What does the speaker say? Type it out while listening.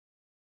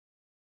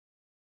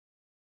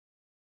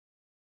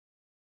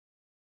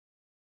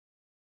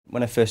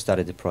When I first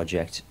started the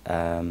project,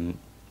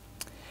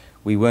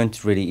 we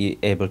weren't really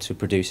able to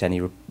produce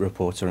any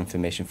reports or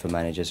information for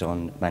managers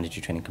on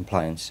mandatory training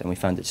compliance, and we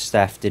found that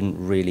staff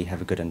didn't really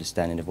have a good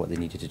understanding of what they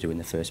needed to do in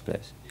the first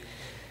place.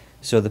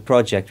 So the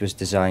project was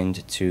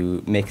designed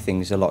to make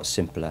things a lot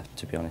simpler,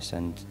 to be honest,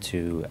 and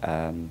to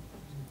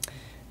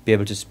be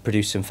able to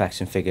produce some facts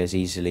and figures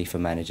easily for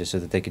managers so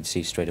that they could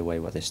see straight away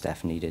what their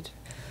staff needed.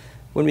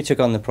 When we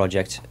took on the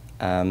project,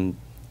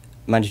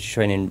 mandatory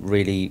training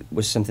really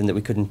was something that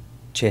we couldn't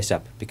chase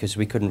up because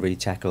we couldn't really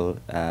tackle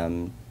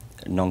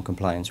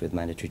non-compliance with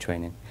mandatory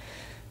training.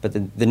 But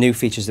the new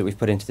features that we've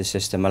put into the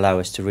system allow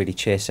us to really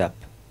chase up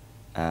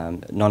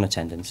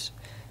non-attendance,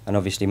 and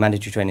obviously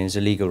mandatory training is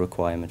a legal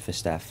requirement for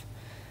staff.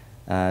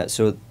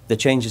 So the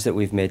changes that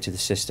we've made to the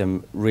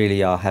system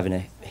really are having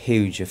a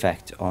huge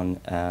effect on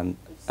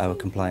our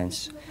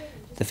compliance.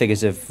 The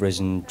figures have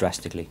risen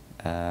drastically.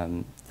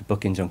 The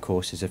bookings on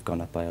courses have gone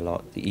up by a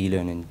lot. The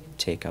e-learning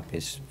take-up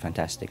is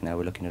fantastic. Now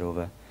we're looking at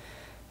over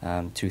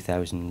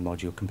 2,000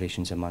 module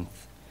completions a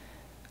month,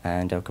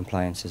 and our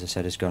compliance, as I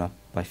said, has gone up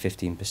by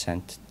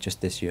 15%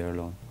 just this year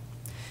alone.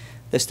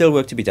 There's still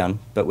work to be done,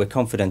 but we're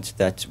confident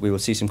that we will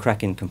see some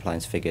cracking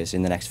compliance figures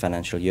in the next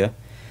financial year.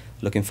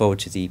 Looking forward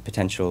to the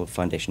potential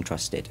Foundation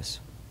Trust status.